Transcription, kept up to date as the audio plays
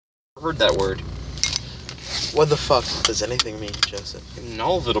Heard that word. What the fuck does anything mean, Joseph?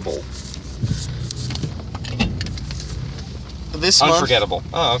 Inolvidable. This Unforgettable.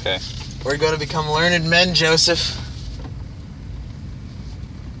 Oh, okay. We're going to become learned men, Joseph.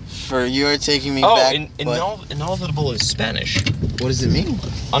 For you are taking me back. Inolvidable is Spanish. What does it mean?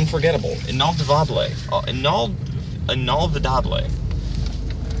 Unforgettable. Inolvidable. Inolvidable.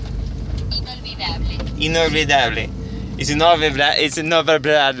 Inolvidable. It's inolvidable. It's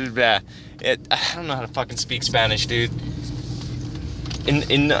inolvidable. I don't know how to fucking speak Spanish, dude.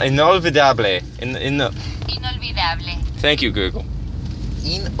 Inolvidable. Inolvidable. Thank you, Google.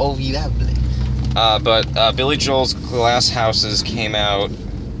 Inolvidable. But Billy Joel's Glass Houses came out.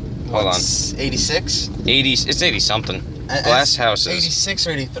 Hold on. 86? 80. It's 80 something. Glass Houses. 86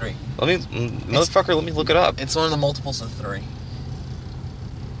 or 83. Motherfucker, let me look it up. It's one of the multiples of 3.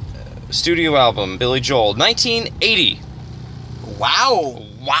 Studio album, Billy Joel, 1980. Wow.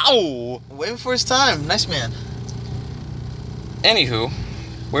 Wow. Way before his time. Nice man. Anywho,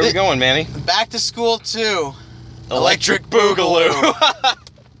 where are we going, Manny? Back to School 2. Electric Boogaloo.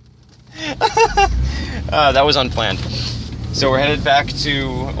 That was unplanned. So we're headed back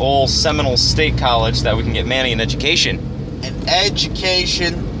to old Seminole State College that we can get Manny an education. An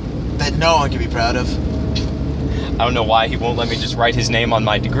education that no one can be proud of. I don't know why he won't let me just write his name on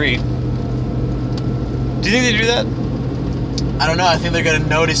my degree. Do you think they do that? I don't know. I think they're going to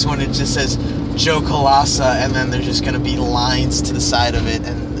notice when it just says Joe Colassa, and then there's just going to be lines to the side of it,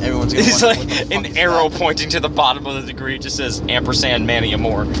 and everyone's going to It's wonder like what the fuck an is arrow that? pointing to the bottom of the degree. It just says ampersand Manny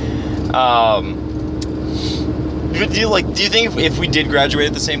Amore. Do you think if we did graduate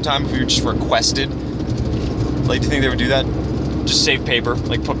at the same time, if we were just requested, like, do you think they would do that? Just save paper,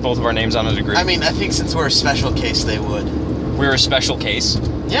 like put both of our names on a degree. I mean, I think since we're a special case, they would. We're a special case.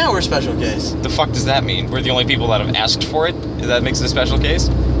 Yeah, we're a special case. The fuck does that mean? We're the only people that have asked for it? That makes it a special case?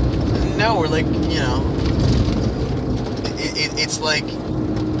 No, we're like, you know, it's like,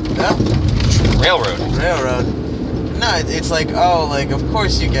 Railroad. railroad. No, it's like, oh, like, of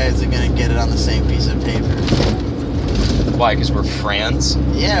course you guys are going to get it on the same piece of paper. Why? Because we're friends?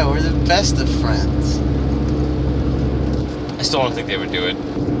 Yeah, we're the best of friends. I still don't think they would do it.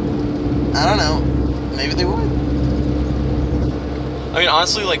 I don't know. Maybe they would. I mean,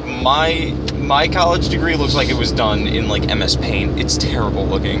 honestly, like, my college degree looks like it was done in, like, MS Paint. It's terrible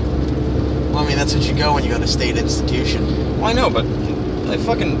looking. Well, I mean, that's what you go when you go to state institution. Well, I know, but I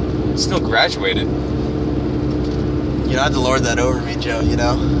fucking still graduated. You don't have to lord that over me, Joe, you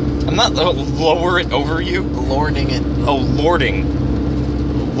know? I'm not lower it over you. Lording it. Oh, lording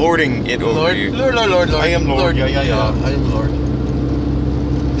it over you. Lord. I am Lord. Yeah. I am Lord.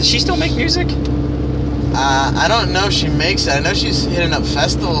 Does she still make music? I don't know if she makes it. I know she's hitting up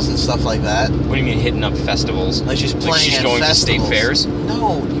festivals and stuff like that. What do you mean hitting up festivals? Like she's playing she's at going festivals. to state fairs?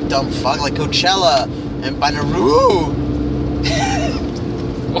 No, you dumb fuck. Like Coachella and Bonnaroo.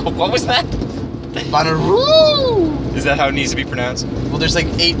 What was that? Bonnaroo. Is that how it needs to be pronounced? Well, there's like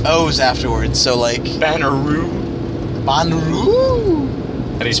 8 O's afterwards, so like... Bonnaroo? Bonnaroo.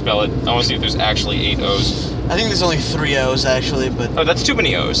 How do you spell it? I want to see if there's actually 8 O's. I think there's only 3 O's actually, but... Oh, that's too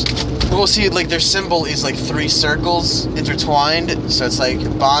many O's. We'll see, like, their symbol is, like, 3 circles intertwined, so it's, like,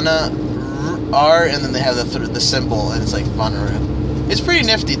 Bonna, R, and then they have the symbol, and it's, like, Bonnaroo. It's pretty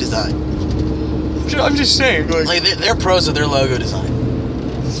nifty design. I'm just saying, Like, they're pros of their logo design.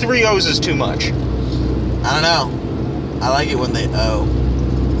 3 O's is too much. I don't know. I like it when they O.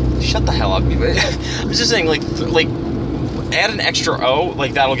 Shut the hell up. I'm just saying, like, add an extra O,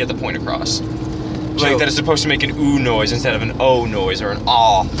 like, that'll get the point across. Like, that is supposed to make an ooh noise instead of an O noise or an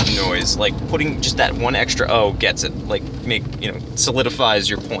ah noise. Like, putting just that one extra O gets it. Like, solidifies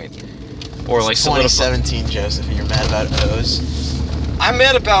your point. Or, like, 2017, Joseph, and you're mad about O's? I'm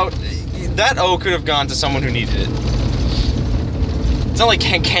mad about... That O could have gone to someone who needed it. It's not like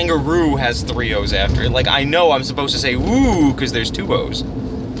kangaroo has 3 O's after it. Like, I know I'm supposed to say woo because there's 2 O's.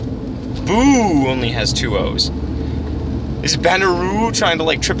 Boo only has 2 O's. Is Bonnaroo trying to,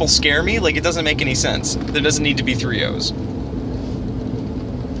 like, triple scare me? Like, it doesn't make any sense. There doesn't need to be 3 O's.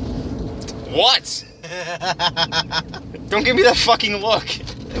 What? Don't give me that fucking look.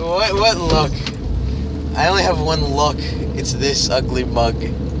 What look? I only have one look. It's this ugly mug.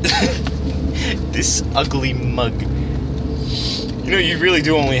 This ugly mug. You know, you really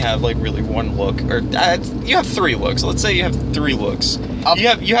do only have, like, really one look. Or, you have 3 looks. Let's say you have 3 looks. Up, you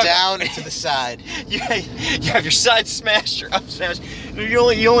have down, and to the side. You have your side smash, your up smash.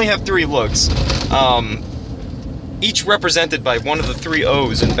 You only have 3 looks. Each represented by one of the 3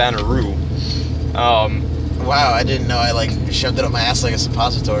 O's in Bonnaroo. Wow, I didn't know I, like, shoved it up my ass like a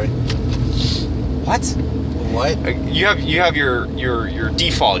suppository. What? What? You have your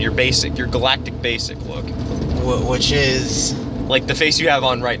default, your basic, your galactic basic look. Which is... Like the face you have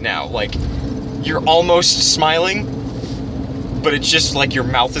on right now. Like, you're almost smiling, but it's just like your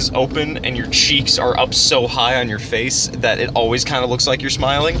mouth is open and your cheeks are up so high on your face that it always kind of looks like you're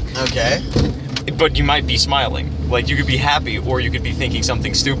smiling. Okay. But you might be smiling. Like, you could be happy or you could be thinking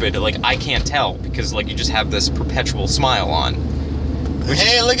something stupid. Like, I can't tell because, like, you just have this perpetual smile on.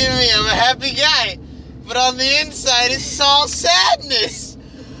 Hey, look at me. I'm a happy guy. But on the inside, it's all sadness.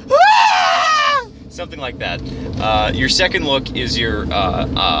 Ah! Something like that. Your second look is your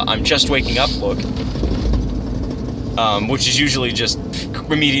I'm just waking up look, which is usually just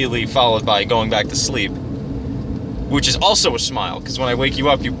immediately followed by going back to sleep, which is also a smile, because when I wake you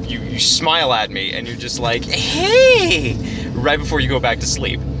up, you smile at me, and you're just like, hey, right before you go back to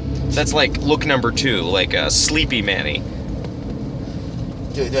sleep. So that's like look number 2, like Sleepy Manny.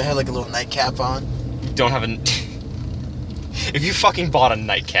 Do I have like a little nightcap on? Don't have a... If you fucking bought a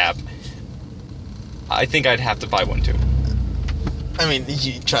nightcap, I think I'd have to buy one too. I mean,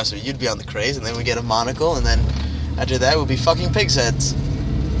 trust me, you'd be on the craze, and then we get a monocle, and then after that, we'll be fucking pig's heads.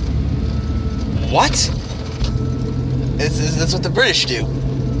 What? That's what the British do.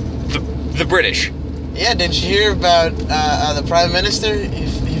 The British? Yeah, didn't you hear about the Prime Minister?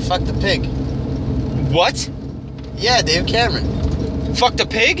 He fucked a pig. What? Yeah, Dave Cameron. Fucked a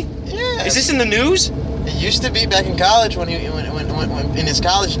pig? Yeah. Is this in the news? It used to be back in college when when in his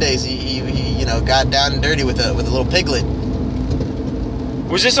college days he got down and dirty with a little piglet.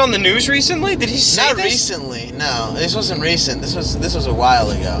 Was this on the news recently? Did he say Not this? recently, no. This wasn't recent. This was a while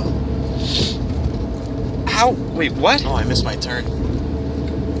ago. How? Wait, what? Oh, I missed my turn.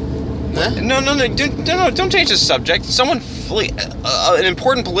 Huh? No, don't change the subject. Someone, an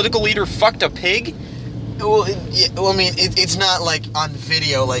important political leader fucked a pig? Well, I mean, it's not like on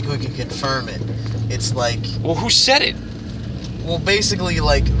video, like we can confirm it. It's like... Well, who said it? Well, basically,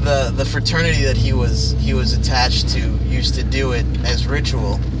 like, the fraternity that he was attached to used to do it as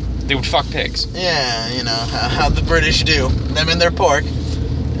ritual. They would fuck pigs. Yeah, you know, how the British do. Them and their pork.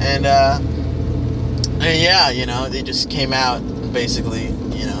 And yeah, you know, they just came out, basically,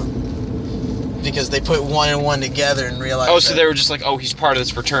 you know, because they put one and one together and realized... Oh, so they were just like, oh, he's part of this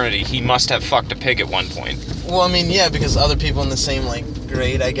fraternity. He must have fucked a pig at one point. Well, I mean, yeah, because other people in the same, like,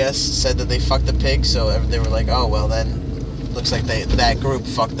 grade, I guess, said that they fucked a pig, so they were like, oh, well, then... Looks like that group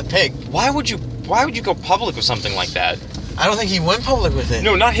fucked the pig. Why would you go public with something like that? I don't think he went public with it.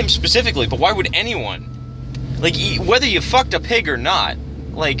 No, not him specifically, but why would anyone? Like, whether you fucked a pig or not,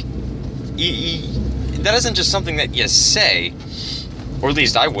 like, that isn't just something that you say. Or at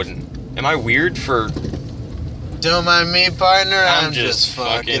least I wouldn't. Am I weird for... Don't mind me, partner. I'm I'm just just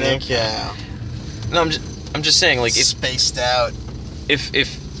fucking a cow. No, I'm just saying, like, Spaced out.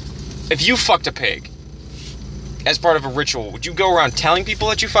 if you fucked a pig as part of a ritual, would you go around telling people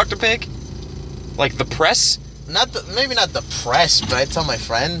that you fucked a pig? Like the press? Maybe not the press, but I'd tell my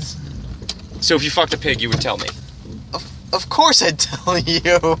friends. So if you fucked a pig, you would tell me? Of course I'd tell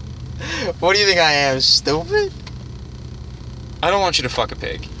you. What do you think I am, stupid? I don't want you to fuck a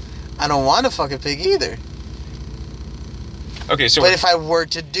pig. I don't want to fuck a pig either. Okay, so but if I were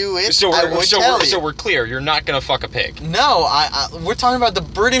to do it, I would tell you. So we're clear, you're not gonna fuck a pig. No, we're talking about the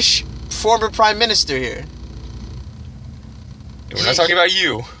British former Prime Minister here. We're not talking about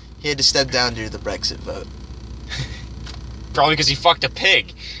you. He had to step down due to the Brexit vote. Probably because he fucked a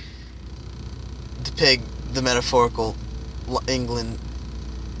pig. The pig, the metaphorical England,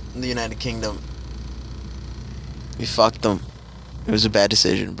 the United Kingdom. We fucked them. It was a bad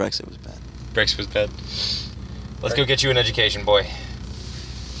decision. Brexit was bad. Brexit was bad. Let's go get you an education, boy.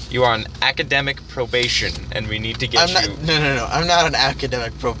 You are on academic probation, and we need to get you... No. I'm not on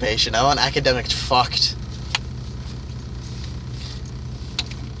academic probation. I'm on academic fucked.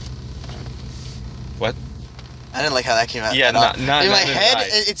 What? I didn't like how that came out. Yeah, at all. not in my did head, I.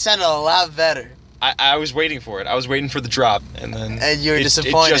 it sounded a lot better. I was waiting for it. I was waiting for the drop, and then... And you were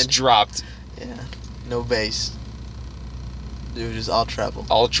disappointed. It just dropped. Yeah, no bass. It was just all treble.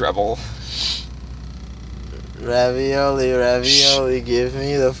 All treble. Ravioli, ravioli, give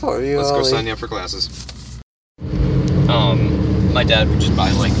me the forvioli. Let's go sign you up for classes. My dad would just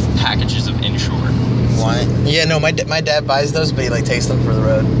buy, like, packages of Ensure. Why? Yeah, no, my dad buys those, but he, like, takes them for the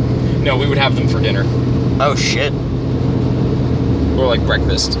road. No, we would have them for dinner. Oh, shit. Or, like,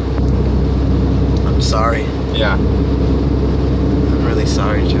 breakfast. I'm sorry. Yeah. I'm really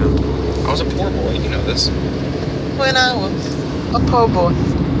sorry, Joe. I was a poor boy, you know this. When I was a poor boy,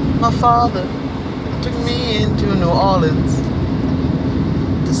 my father took me into New Orleans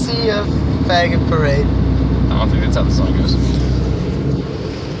to see a faggot parade. I don't think that's how the song goes.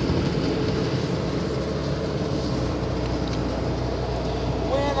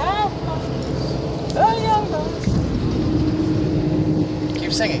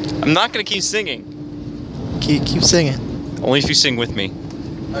 singing. I'm not gonna keep singing. Keep singing. Only if you sing with me.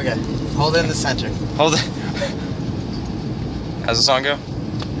 Okay. Hold it in the center. Hold it. How's the song go?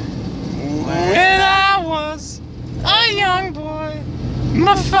 When I was a young boy,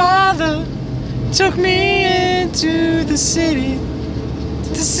 my father took me into the city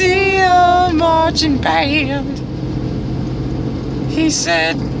to see a marching band. He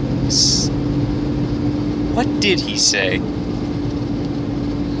said, what did he say?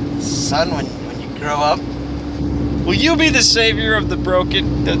 Son, when you grow up, Will you be the savior of the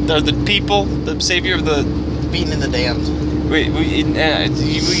broken, the people, the savior of the... beaten in the damned. Wait, will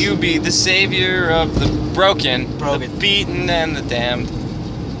you be the savior of the broken, the beaten, and the damned?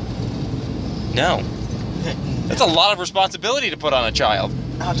 No. That's a lot of responsibility to put on a child.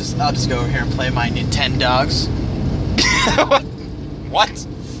 I'll just go over here and play my Nintendogs. What?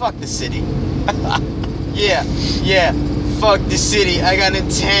 Fuck the city. Yeah. Fuck the city. I got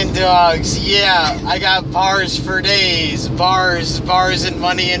Nintendogs. Yeah, I got bars for days. Bars and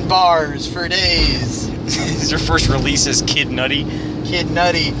money and bars for days. Is your first release as Kid Nutty? Kid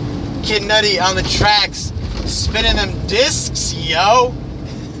Nutty on the tracks, spinning them discs, yo.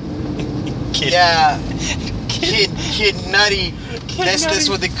 Kid. Yeah. Kid Nutty. Kid That's Nutty.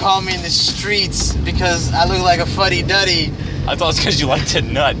 what they call me in the streets because I look like a fuddy duddy. I thought it's because you like to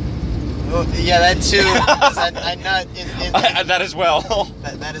nut. Oh, yeah, that too. 'Cause I nut in That as well.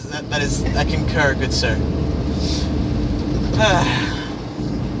 that is I concur, good sir.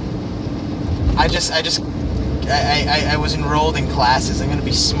 I was enrolled in classes. I'm gonna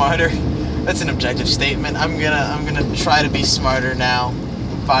be smarter. That's an objective statement. I'm gonna try to be smarter now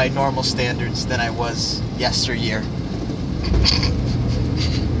by normal standards than I was yesteryear.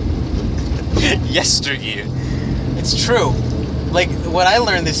 Yesteryear. It's true. Like, what I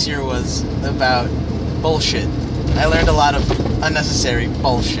learned this year was about bullshit. I learned a lot of unnecessary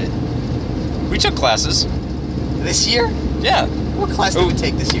bullshit. We took classes. This year? Yeah. What class did we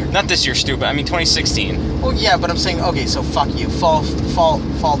take this year? Not this year, stupid. I mean 2016. Well, yeah, but I'm saying, okay, so fuck you. Fall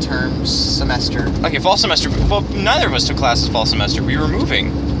terms, semester. Okay, fall semester. Well, neither of us took classes fall semester. We were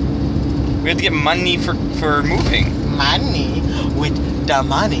moving. We had to get money for moving. Money with the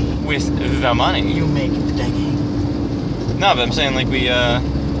money. With the money. You make the game. No, but I'm saying like we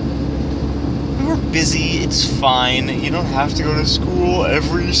were busy. It's fine. You don't have to go to school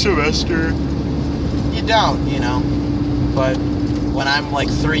every semester. You don't, you know. But when I'm like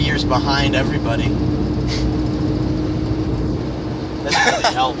 3 years behind everybody, that doesn't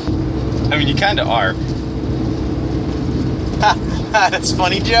really help. I mean, you kind of are. That's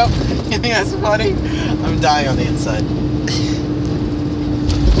funny, Joe. You think that's funny? I'm dying on the inside.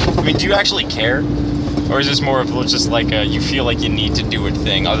 I mean, do you actually care? Or is this more of just like you feel like you need to do a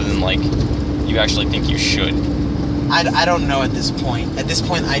thing other than like you actually think you should? I don't know at this point. At this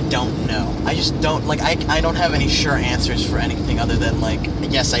point, I don't know. I just don't, like, I don't have any sure answers for anything other than, like,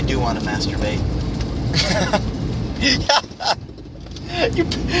 yes, I do want to masturbate.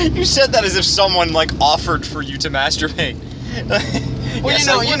 You said that as if someone like offered for you to masturbate. Well, Yes,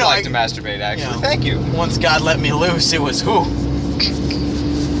 I would like to masturbate, actually. you know, Thank you. Once God let me loose, it was who?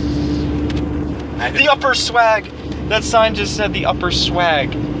 The upper swag. That sign just said the upper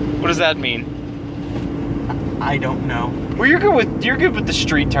swag. What does that mean? I don't know. Well, you're good with the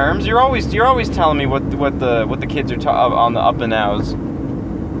street terms. You're always telling me what the kids are on the up and outs.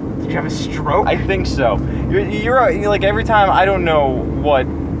 Did you have a stroke? I think so. You're like every time I don't know what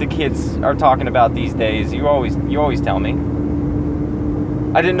the kids are talking about these days. You always tell me.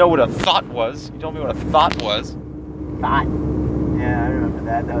 I didn't know what a thought was. You told me what a thought was. Thought. Yeah, I remember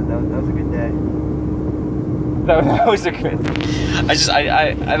that. That was a good day. That was a good. I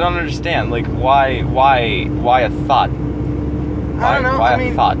don't understand. Like why a thought? I don't know. Why I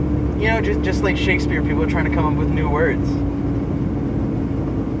mean, a thought? You know, just like Shakespeare, people are trying to come up with new words.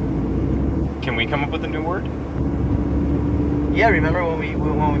 Can we come up with a new word? Yeah, remember when we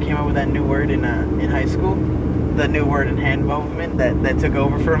came up with that new word in high school? The new word in hand movement that took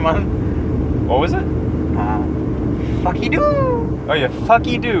over for a month? What was it? Fucky doo! Oh yeah,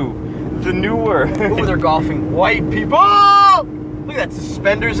 fucky do. The new word. Ooh, they're golfing white people! Look at that,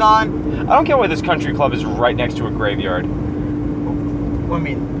 suspenders on. I don't get why this country club is right next to a graveyard. Well, I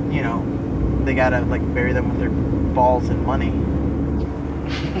mean, you know, they gotta, like, bury them with their balls and money.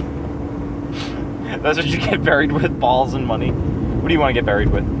 That's what you get buried with, balls and money. What do you want to get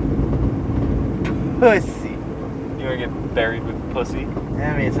buried with? Pussy. You want to get buried with pussy?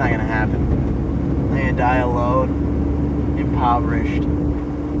 I mean, it's not gonna happen. I'm gonna die alone, impoverished,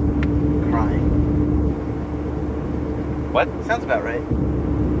 crying. What? Sounds about right. I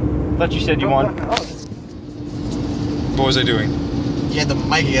thought you said you want... Oh, What was I doing? you had the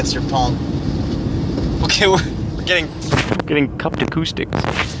mic against your palm. Okay, we're getting cupped acoustics.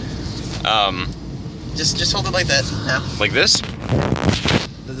 Just hold it like that. Yeah. Like this?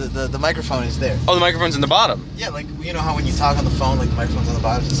 The microphone is there. Oh, the microphone's in the bottom. Yeah, like you know how when you talk on the phone, like the microphone's on the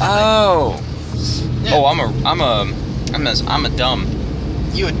bottom. It's Oh. Yeah. Oh, I'm a dumb.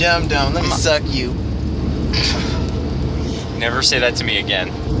 You a dumb. Let me suck you. Never say that to me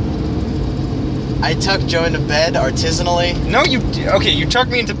again. I tucked Joe into bed artisanally. No, okay, you tucked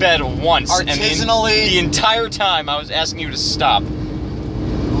me into bed once. Artisanally. And the entire time I was asking you to stop.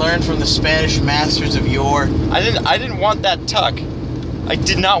 Learned from the Spanish masters of yore. I didn't want that tuck. I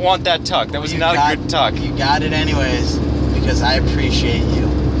did not want that tuck. That was not a good tuck. You got it anyways, because I appreciate you.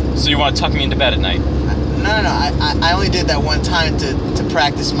 So you want to tuck me into bed at night? No. I only did that one time to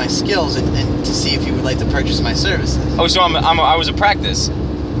practice my skills and to see if you would like to purchase my services. Oh, so I was a practice.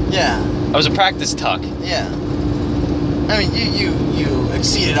 Yeah. I was a practice tuck. Yeah. I mean, you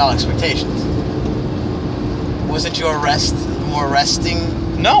exceeded all expectations. Wasn't your rest more resting?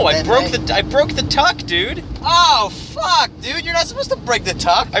 No, I that broke night? I broke the tuck, dude. Oh fuck, dude! You're not supposed to break the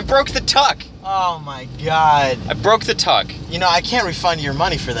tuck. I broke the tuck. Oh my god. I broke the tuck. You know I can't refund your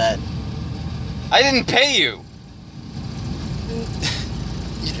money for that. I didn't pay you.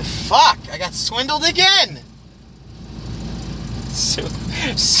 Fuck! I got swindled again.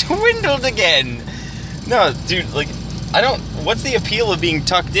 Swindled again. No, dude, like, what's the appeal of being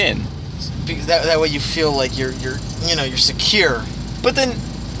tucked in? Because that way you feel like you're secure. But then,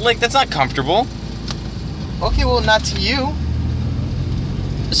 like, that's not comfortable. Okay, well, not to you.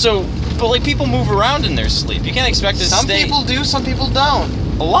 So, but like, people move around in their sleep. You can't expect to Some stay. people do, some people don't.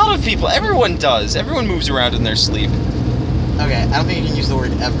 A lot of people, everyone does. Everyone moves around in their sleep. Okay, I don't think you can use the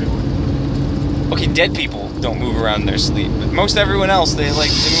word everyone. Okay, dead people don't move around in their sleep. But most everyone else, they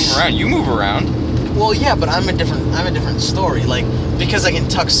move around. You move around. Well, yeah, but I'm a different story. Like, because I can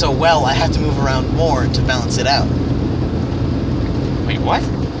tuck so well, I have to move around more to balance it out. Wait, what?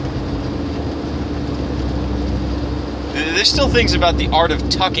 There's still things about the art of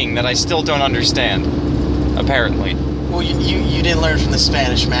tucking that I still don't understand. Apparently. Well, you didn't learn from the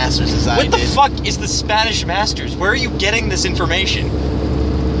Spanish masters as I did. What the fuck is the Spanish masters? Where are you getting this information?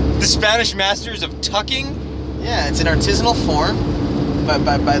 The Spanish masters of tucking? Yeah, it's an artisanal form by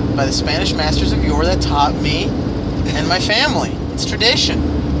the Spanish masters of yore that taught me and my family. It's tradition.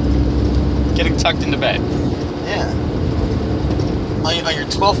 Getting tucked into bed. Yeah. On your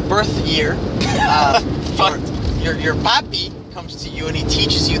 12th birth year, your papi comes to you and he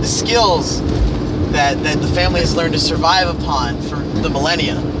teaches you the skills that the family has learned to survive upon for the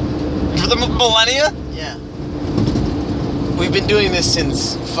millennia. For the millennia? Yeah. We've been doing this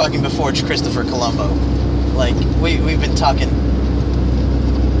since fucking before Christopher Columbo. Like, we've been talking.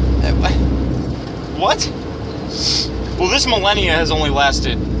 What? Well, this millennia has only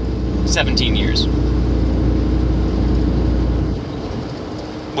lasted 17 years.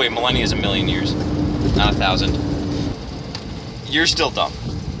 Wait, millennia is 1,000,000 years, not 1,000. You're still dumb.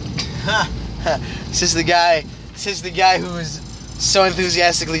 This is the guy who was so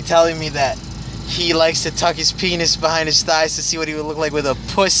enthusiastically telling me that he likes to tuck his penis behind his thighs to see what he would look like with a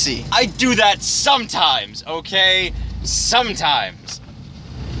pussy. I do that sometimes, okay? Sometimes.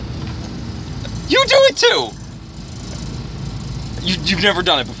 You do it too! You've never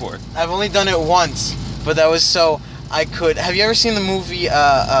done it before. I've only done it once, but that was so I could. Have you ever seen the movie,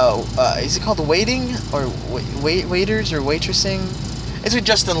 is it called Waiting? Or Waiters or Waitressing? It's with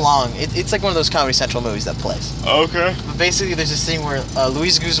Justin Long. It's like one of those Comedy Central movies that plays. Okay. But basically, there's this thing where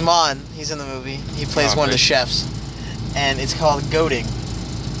Luis Guzman, he's in the movie. He plays one of the chefs, and it's called goating.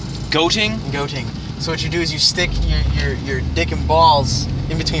 Goating? Goating. So what you do is you stick your dick and balls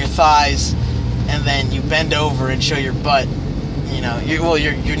in between your thighs, and then you bend over and show your butt. You know,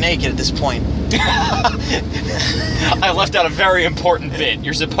 you're naked at this point. I left out a very important bit.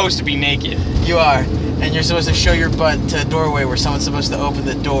 You're supposed to be naked. You are. And you're supposed to show your butt to a doorway where someone's supposed to open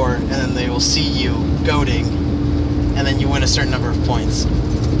the door, and then they will see you goating, and then you win a certain number of points.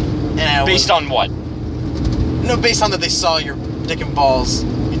 And based on what? No, based on that they saw your dick and balls,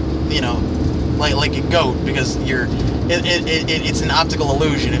 you know, like a goat, because it's an optical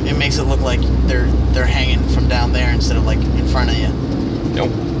illusion. It makes it look like they're hanging from down there instead of like in front of you. No.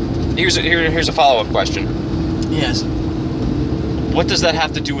 Here's a follow-up question. Yes. What does that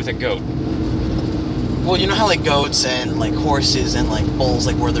have to do with a goat? Well, you know how like goats and like horses and like bulls,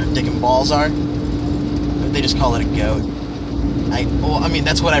 like where their dick and balls are? They just call it a goat. I mean,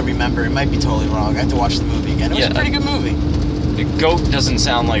 that's what I remember. It might be totally wrong. I have to watch the movie again. It was a pretty good movie. The goat doesn't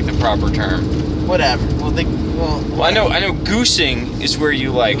sound like the proper term. Whatever. Well, I know goosing is where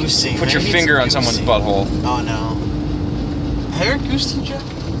you like goosing. put your finger on someone's butthole. Oh no. hair goosed you, Joe?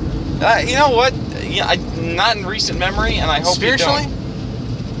 You know what? Yeah, not in recent memory, and I hope Spiritually? you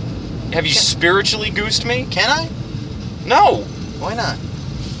don't. Have you spiritually goosed me? Can I? No. Why not?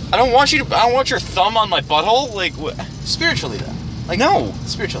 I don't want you to. I don't want your thumb on my butthole. Like, Spiritually, though. Like, no.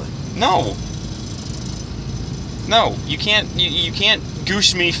 Spiritually. No. No. You can't. You can't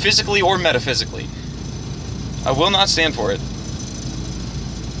goose me physically or metaphysically. I will not stand for it.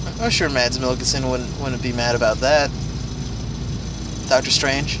 I'm sure Mads Mikkelsen wouldn't be mad about that. Doctor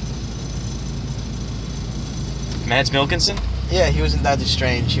Strange. Mads Mikkelsen? Yeah, he was in Doctor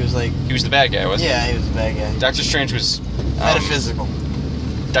Strange. He was like... He was the bad guy, wasn't Yeah, he was the bad guy. he? Doctor Strange was... Metaphysical.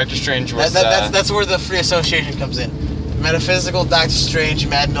 Doctor Strange was... That's where the free association comes in. Metaphysical, Doctor Strange,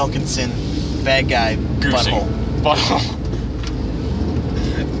 Mads Mikkelsen, bad guy, Goosey. butthole.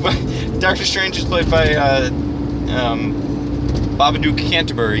 Butthole. Doctor Strange is played by Babadook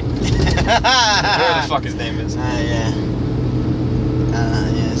Canterbury. Whatever the fuck his name is. Yeah.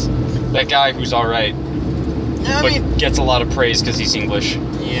 Yes. That guy who's alright, No, I but mean, gets a lot of praise because he's English.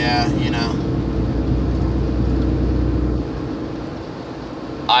 yeah, you know.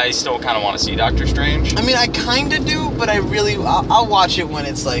 I still kind of want to see Doctor Strange. I mean, I kind of do, but I'll watch it when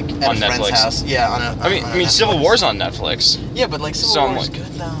it's like at On a friend's Netflix. house. Yeah, on a. I mean, Civil Netflix. War's on Netflix. Yeah, but like Civil So I'm War's like-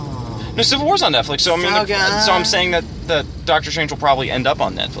 good though. No, Civil War's on Netflix, so I mean, Okay. so I'm saying that Doctor Strange will probably end up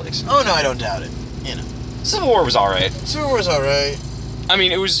on Netflix. Oh no, I don't doubt it. You know, Civil War was alright. Civil War's alright. I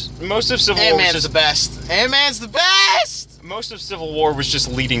mean, it was most of Civil War was Ant-Man's just the best. Ant-Man's the best. most of Civil War was just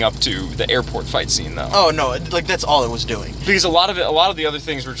leading up to the airport fight scene, though. Oh no, like that's all it was doing. Because a lot of the other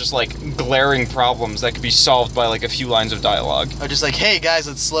things were just like glaring problems that could be solved by like a few lines of dialogue. Or just like, hey guys,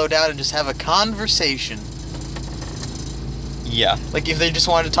 let's slow down and just have a conversation. Yeah. Like if they just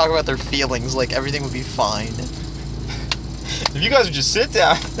wanted to talk about their feelings, like everything would be fine, If you guys would just sit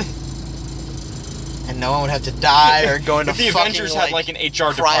down. and no one would have to die or go into If the fucking Avengers had like an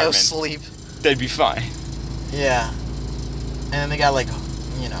HR cryo department, sleep. they'd be fine. Yeah. And then they got like,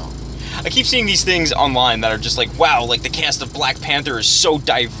 you know. I keep seeing these things online that are just like, wow, like the cast of Black Panther is so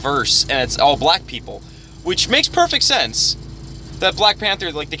diverse and it's all black people, which makes perfect sense. That Black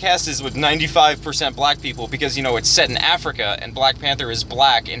Panther, like the cast is with 95% black people because, you know, it's set in Africa and Black Panther is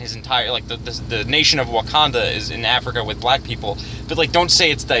black in his entire, like the nation of Wakanda is in Africa with black people, but like don't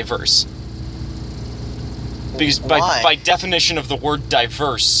say it's diverse. Because Why? by definition of the word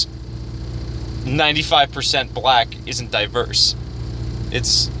diverse, 95% black isn't diverse.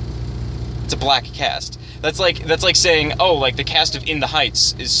 It's a black cast. That's like saying, oh, like the cast of In the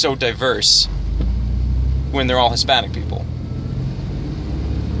Heights is so diverse when they're all Hispanic people.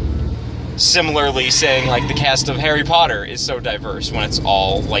 Similarly, saying like the cast of Harry Potter is so diverse when it's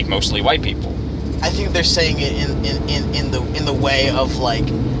all like mostly white people. I think they're saying it in the way of like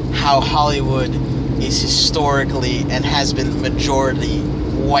how Hollywood is historically and has been majority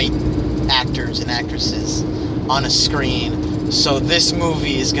white actors and actresses on a screen. So this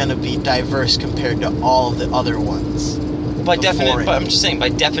movie is going to be diverse compared to all of the other ones. By before it. but I'm just saying, by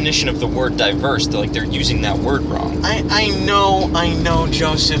definition of the word diverse, they're using that word wrong. I know,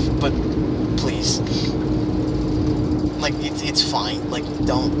 Joseph, but please, like it's fine. Like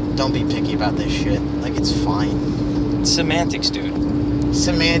don't be picky about this shit. Like it's fine. It's semantics, dude.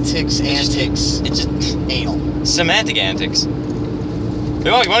 Semantics, antics, It's just anal. semantic antics.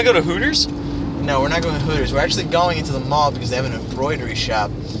 You want to go to Hooters? No, we're not going to Hooters. We're actually going into the mall because they have an embroidery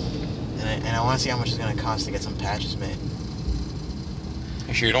shop, and I want to see how much it's going to cost to get some patches made.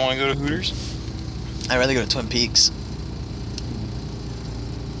 You sure you don't want to go to Hooters? I'd rather go to Twin Peaks.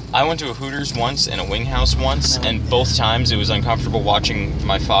 I went to a Hooters once and a Wing House once, and both times it was uncomfortable watching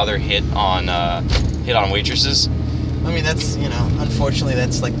my father hit on waitresses. I mean, that's, you know, unfortunately,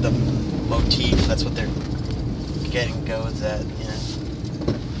 that's like the motif. That's what they're getting goes at, you know.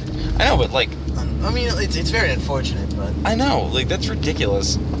 I know, but like, I mean, it's very unfortunate, but I know, like that's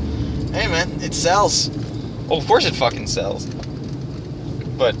ridiculous. hey, man, it sells. Oh, of course it fucking sells.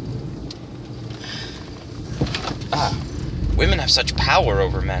 But women have such power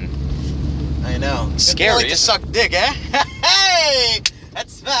over men. I know. It's They scary, like to isn't suck dick, eh? Hey,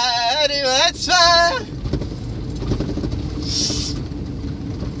 that's fine. That's fine.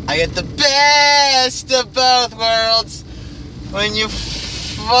 I get the best of both worlds. When you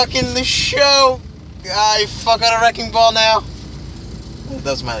fucking the show, I fuck on a wrecking ball now.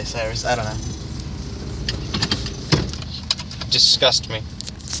 That was Miley Cyrus. I don't know. Disgust me.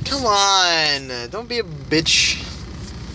 Come on, don't be a bitch.